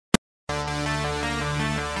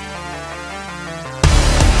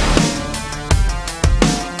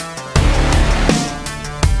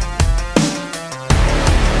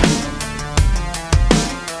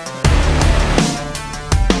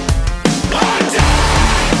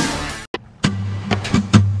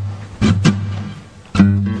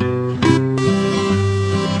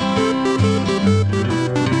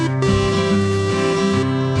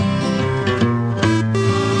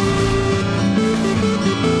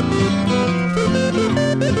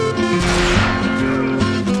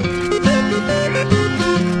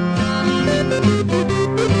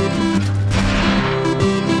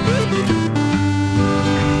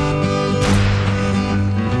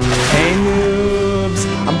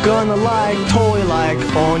gonna like, totally like,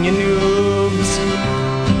 own you noobs.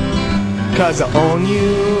 Cause I own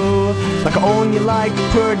you, like I own you like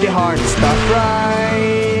pretty hard stuff,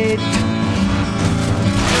 right?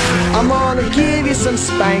 I'm gonna give you some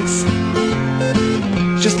spanks,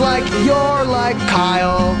 just like you're like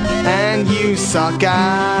Kyle, and you suck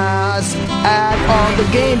ass at all the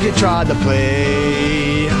games you try to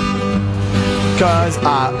play. Cause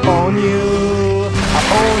I own you, I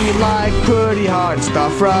own you like pretty hard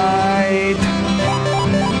stuff, right?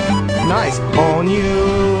 Nice, own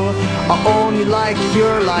you, I own you like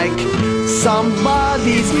you're like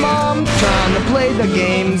somebody's mom trying to play the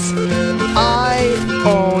games. I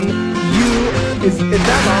own you. Is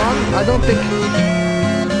that on? I don't think.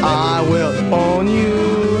 I will own you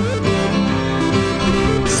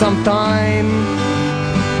sometime,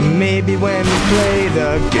 maybe when we play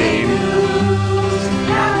the game.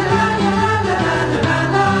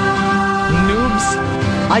 Noobs,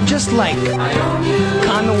 I just like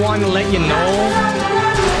kinda wanna let you know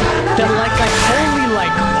that like I totally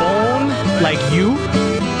like own like you,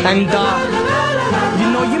 and you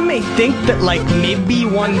know, you may think that like maybe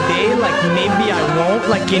one day like maybe I won't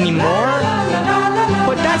like anymore,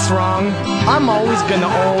 but that's wrong. I'm always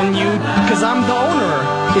gonna own you, cause I'm the owner.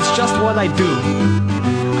 It's just what I do.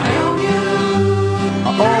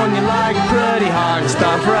 I own you like pretty hard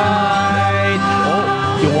stuff, right? Oh,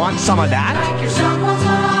 you want some of that?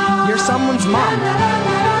 You're someone's mom.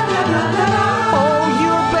 Oh,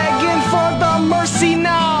 you're begging for the mercy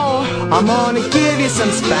now. I'm gonna give you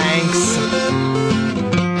some spanks,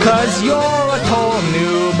 cause you're a total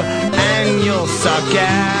noob, and you'll suck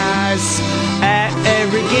ass at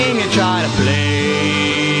every game you try to play.